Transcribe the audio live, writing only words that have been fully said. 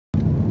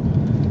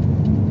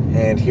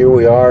And here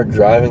we are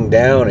driving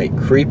down a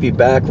creepy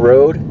back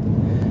road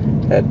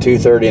at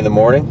 2:30 in the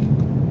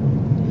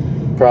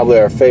morning. Probably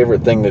our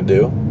favorite thing to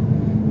do.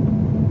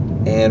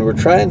 And we're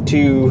trying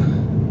to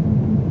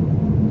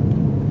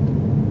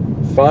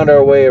find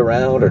our way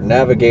around or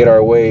navigate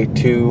our way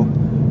to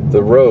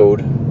the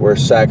road where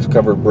Sachs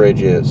Covered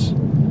Bridge is.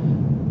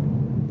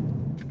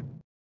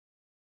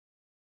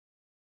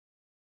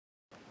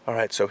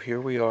 Alright, so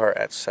here we are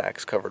at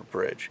Sachs Covered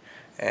Bridge,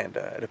 and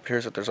it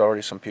appears that there's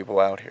already some people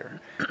out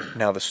here.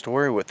 Now, the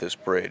story with this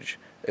bridge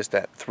is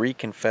that 3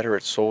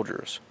 Confederate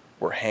soldiers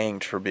were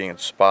hanged for being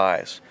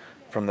spies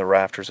from the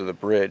rafters of the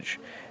bridge,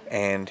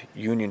 and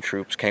Union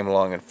troops came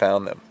along and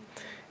found them.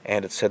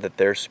 And it's said that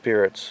their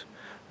spirits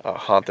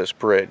haunt this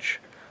bridge.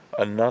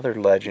 Another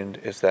legend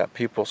is that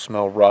people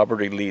smell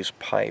Robert E. Lee's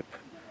pipe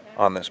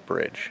on this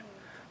bridge.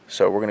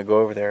 So we're going to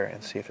go over there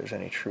and see if there's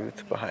any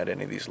truth behind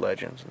any of these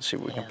legends and see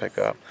what we can pick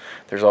up.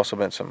 There's also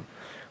been some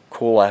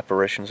cool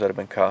apparitions that have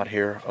been caught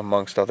here,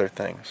 amongst other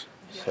things.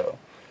 So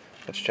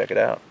let's check it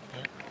out.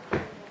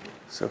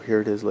 So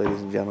here it is,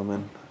 ladies and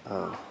gentlemen.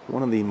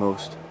 One of the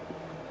most,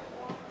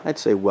 I'd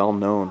say,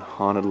 well-known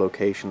haunted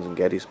locations in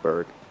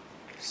Gettysburg.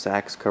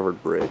 Sachs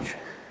Covered Bridge.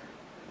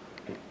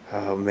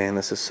 Oh man,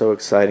 this is so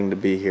exciting to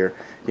be here.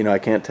 You know, I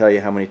can't tell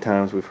you how many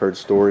times we've heard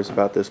stories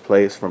about this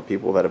place from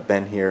people that have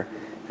been here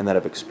and that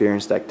have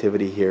experienced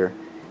activity here,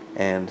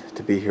 and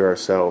to be here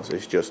ourselves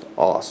is just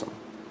awesome.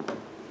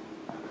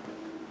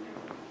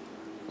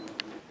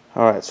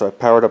 Alright, so I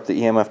powered up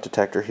the EMF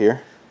detector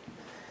here,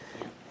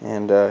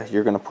 and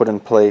you're going to put in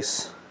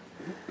place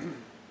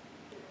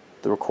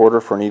the recorder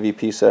for an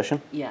EVP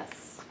session?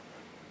 Yes.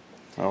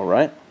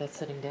 Alright. That's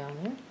sitting down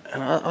there.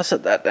 And I'll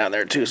set that down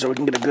there too so we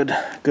can get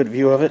a good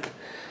view of it.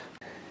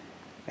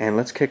 And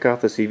let's kick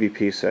off this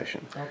EVP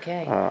session.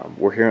 Okay.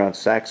 We're here on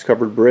Sachs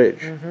Covered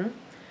Bridge. Mm-hmm.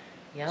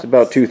 Yep. It's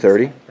about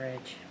 2:30.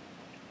 Bridge.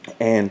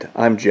 And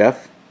I'm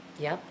Jeff.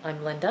 Yep,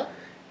 I'm Linda.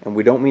 And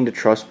we don't mean to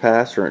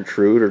trespass or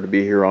intrude or to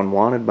be here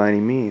unwanted by any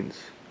means.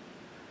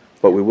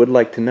 But we would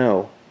like to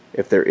know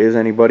if there is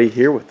anybody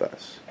here with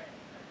us.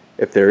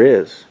 If there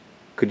is,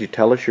 could you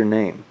tell us your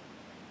name?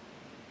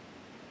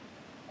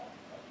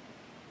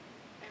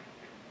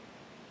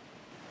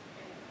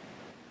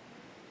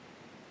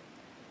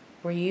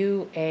 Were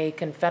you a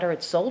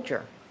Confederate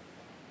soldier?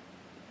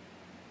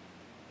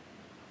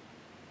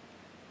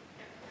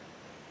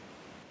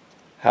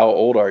 How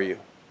old are you?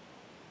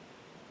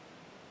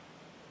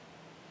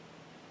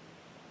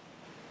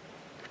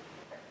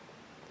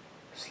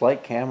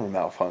 Slight camera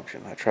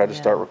malfunction. I tried to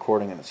start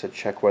recording and it said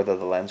check whether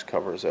the lens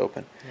cover is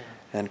open.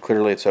 Yeah. And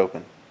clearly it's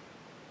open.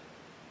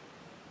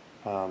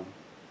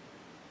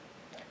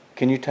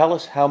 Can you tell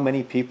us how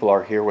many people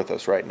are here with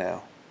us right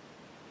now?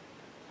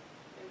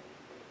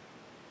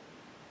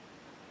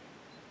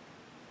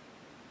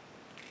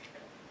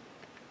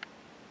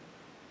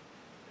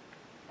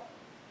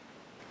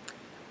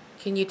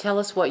 Can you tell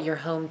us what your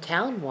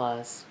hometown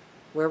was?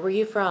 Where were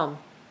you from?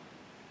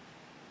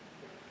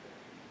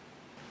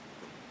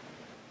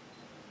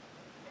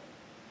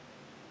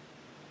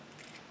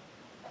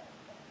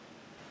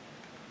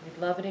 We'd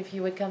love it if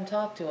you would come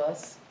talk to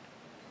us.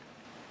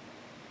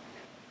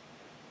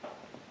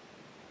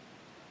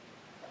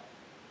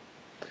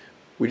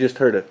 We just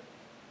heard a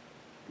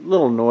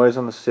little noise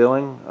on the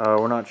ceiling.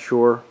 We're not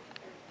sure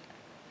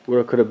what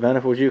it could have been.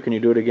 If it was you, can you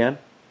do it again?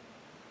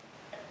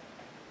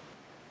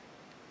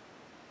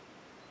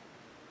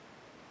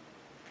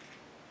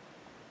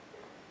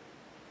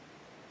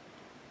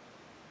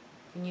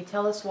 Can you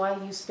tell us why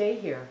you stay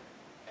here?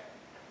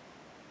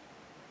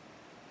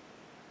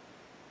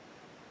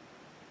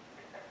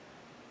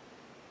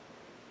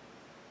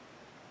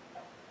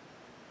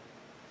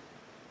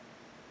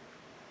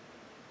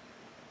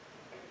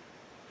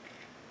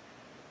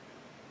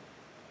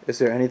 Is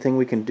there anything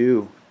we can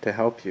do to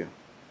help you?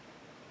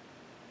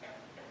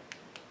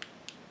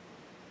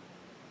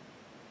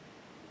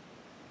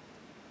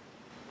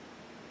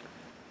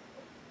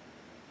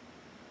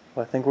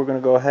 Well, I think we're going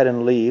to go ahead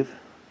and leave.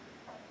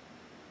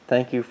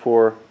 Thank you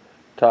for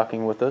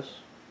talking with us.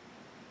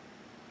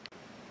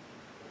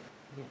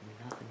 Getting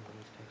nothing from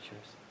these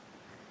pictures.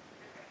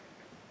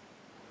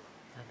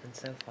 Nothing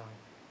so far.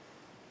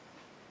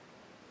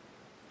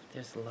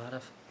 There's a lot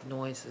of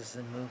noises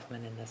and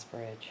movement in this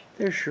bridge.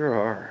 There sure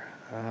are.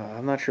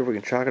 I'm not sure if we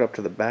can chalk it up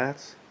to the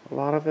bats, a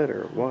lot of it,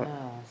 or what.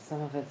 No, some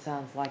of it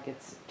sounds like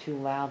it's too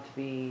loud to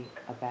be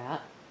a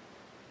bat.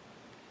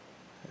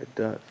 It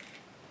does.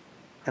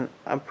 And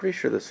I'm pretty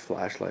sure this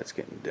flashlight's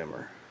getting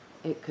dimmer.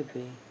 It could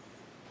be.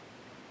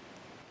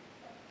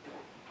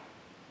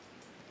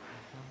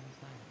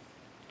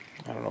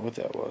 I don't know what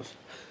that was.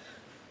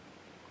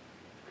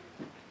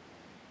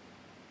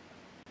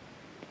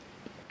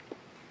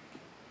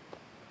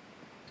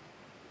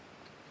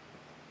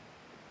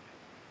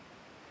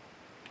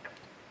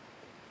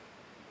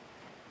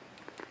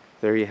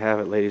 There you have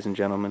it, ladies and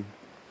gentlemen.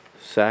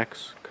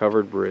 Sachs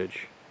Covered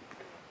Bridge.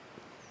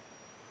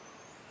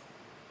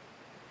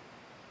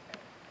 I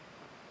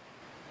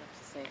have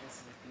to say,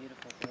 this is a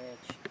beautiful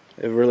bridge.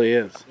 It really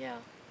is. Yeah.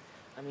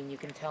 I mean, you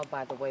can tell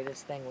by the way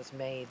this thing was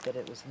made that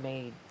it was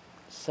made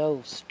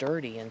so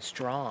sturdy and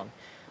strong.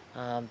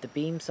 The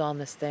beams on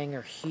this thing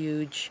are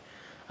huge.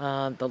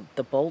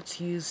 The bolts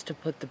used to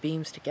put the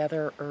beams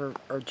together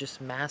are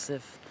just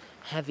massive,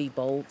 heavy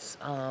bolts.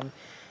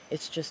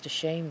 It's just a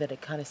shame that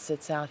it kind of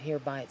sits out here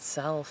by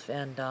itself,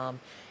 and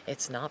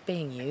it's not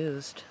being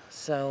used.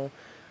 So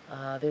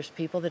there's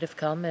people that have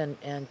come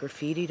and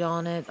graffitied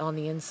on it on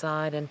the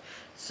inside, and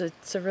so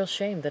it's a real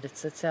shame that it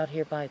sits out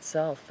here by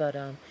itself. But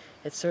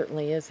it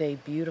certainly is a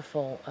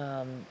beautiful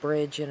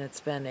bridge, and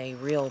it's been a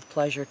real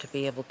pleasure to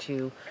be able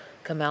to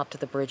come out to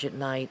the bridge at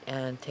night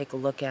and take a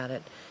look at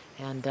it.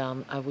 And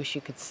I wish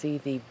you could see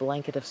the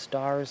blanket of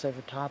stars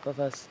over top of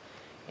us,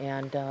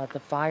 and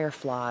the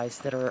fireflies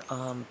that are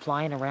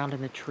flying around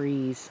in the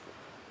trees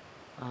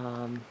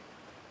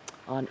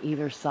on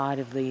either side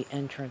of the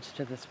entrance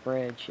to this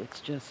bridge. It's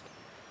just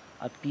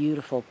a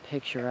beautiful,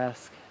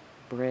 picturesque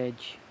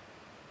bridge.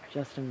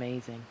 Just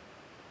amazing.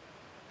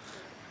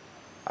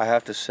 I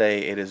have to say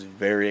it is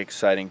very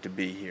exciting to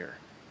be here.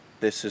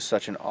 This is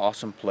such an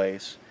awesome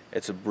place.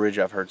 It's a bridge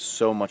I've heard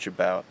so much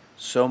about.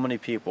 So many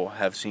people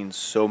have seen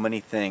so many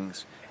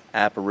things,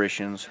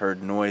 apparitions,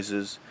 heard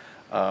noises,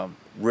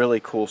 really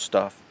cool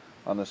stuff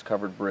on this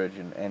covered bridge.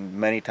 And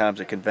many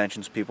times at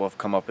conventions people have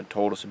come up and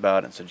told us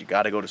about it and said, you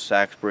got to go to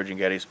Sachs Bridge in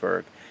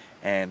Gettysburg.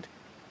 And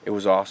it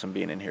was awesome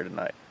being in here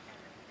tonight.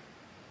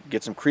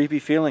 Get some creepy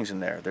feelings in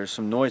there. There's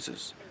some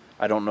noises.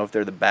 I don't know if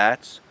they're the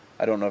bats.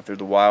 I don't know if they're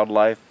the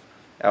wildlife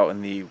out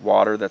in the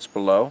water that's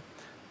below.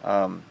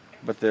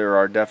 But there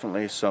are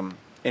definitely some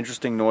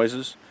interesting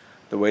noises.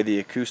 The way the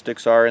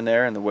acoustics are in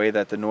there and the way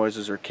that the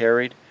noises are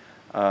carried.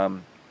 I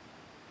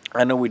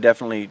know we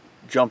definitely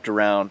jumped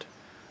around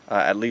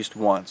at least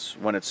once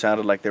when it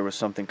sounded like there was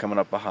something coming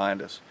up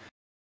behind us.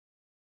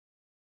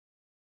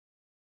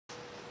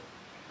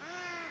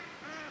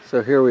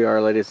 So here we are,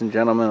 ladies and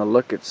gentlemen, a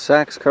look at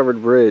Sachs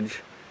Covered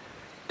Bridge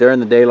during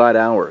the daylight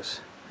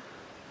hours.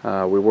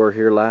 We were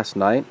here last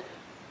night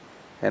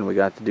and we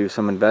got to do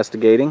some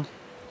investigating,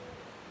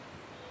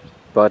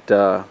 but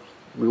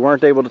we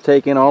weren't able to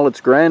take in all its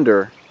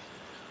grandeur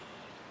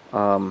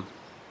in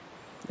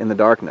the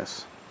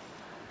darkness.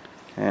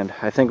 And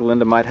I think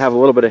Linda might have a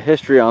little bit of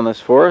history on this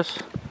for us.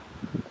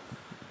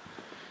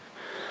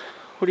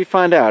 What do you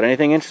find out?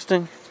 Anything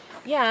interesting?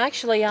 Yeah,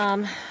 actually,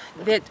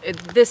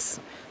 this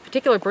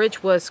particular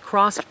bridge was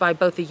crossed by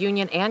both the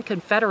Union and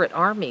Confederate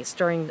armies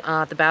during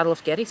the Battle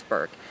of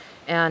Gettysburg.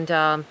 And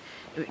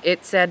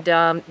it said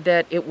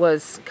that it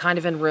was kind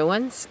of in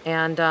ruins,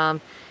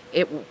 and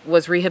it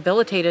was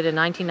rehabilitated in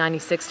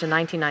 1996 to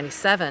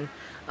 1997.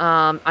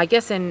 I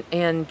guess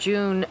in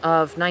June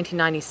of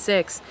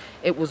 1996,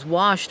 it was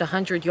washed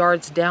 100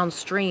 yards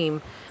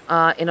downstream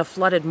in a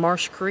flooded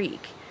marsh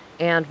creek,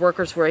 and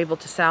workers were able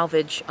to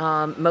salvage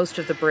most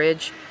of the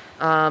bridge.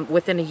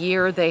 Within a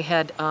year, they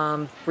had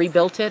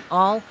rebuilt it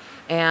all,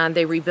 and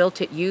they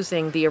rebuilt it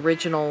using the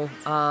original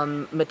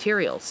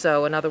materials.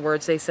 So in other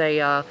words, they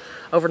say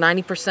over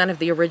 90% of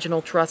the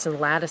original truss and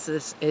lattice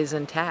is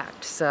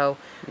intact. So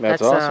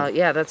that's awesome.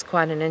 Yeah, that's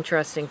quite an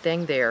interesting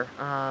thing there.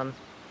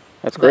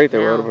 That's great. They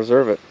were able to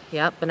preserve it.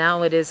 Yeah, but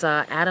now it is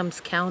Adams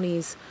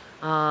County's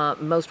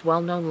most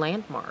well-known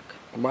landmark.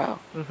 Wow.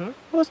 Well,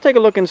 let's take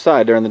a look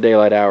inside during the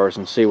daylight hours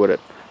and see what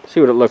it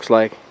looks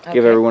like. Okay.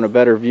 Give everyone a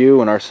better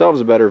view and ourselves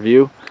a better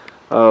view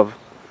of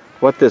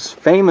what this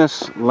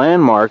famous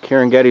landmark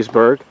here in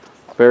Gettysburg,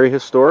 very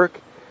historic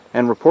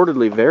and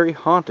reportedly very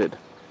haunted.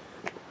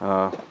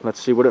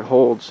 Let's see what it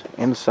holds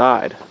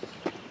inside.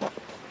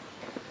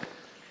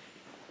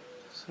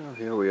 So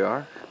here we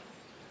are.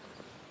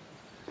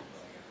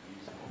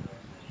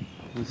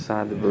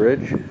 Inside the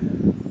bridge.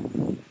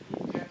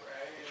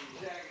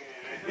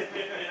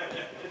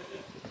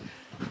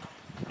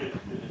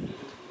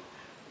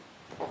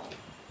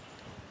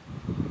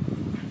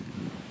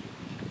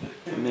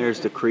 And there's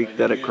the creek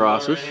that it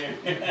crosses.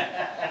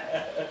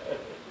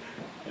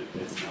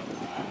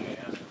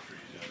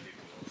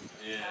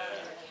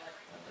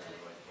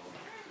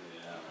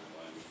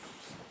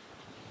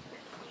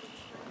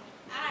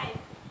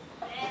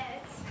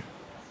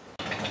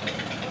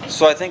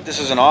 So I think this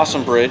is an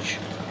awesome bridge.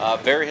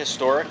 Very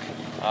historic,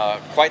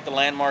 quite the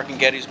landmark in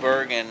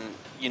Gettysburg, and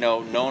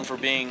known for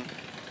being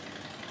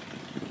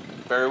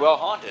very well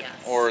haunted.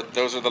 Yes. Or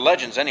those are the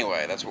legends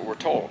anyway. That's what we're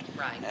told.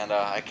 Right. And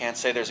I can't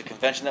say there's a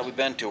convention that we've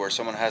been to where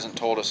someone hasn't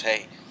told us,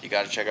 hey, you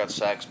got to check out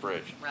Sachs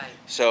Bridge. Right.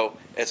 So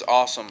it's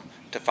awesome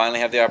to finally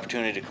have the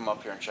opportunity to come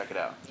up here and check it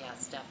out.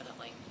 Yes,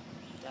 definitely.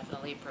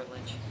 Definitely a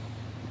privilege.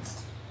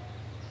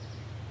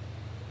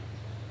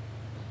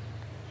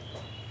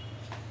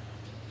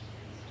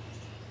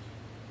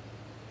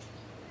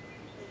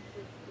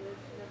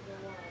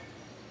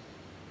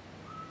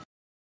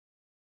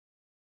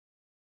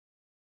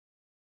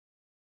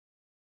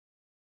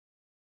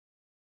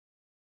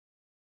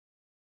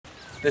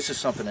 This is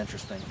something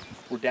interesting.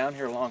 We're down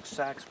here along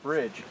Sachs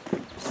Bridge,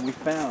 and we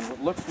found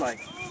what looks like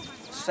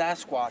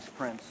Sasquatch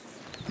prints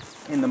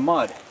in the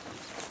mud.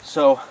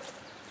 So,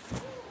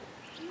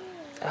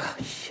 oh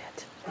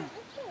shit.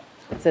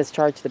 It says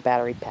charge the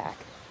battery pack.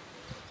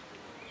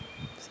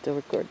 Still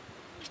record.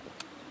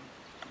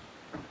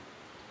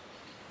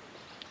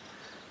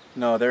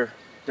 No, they're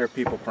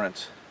people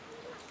prints.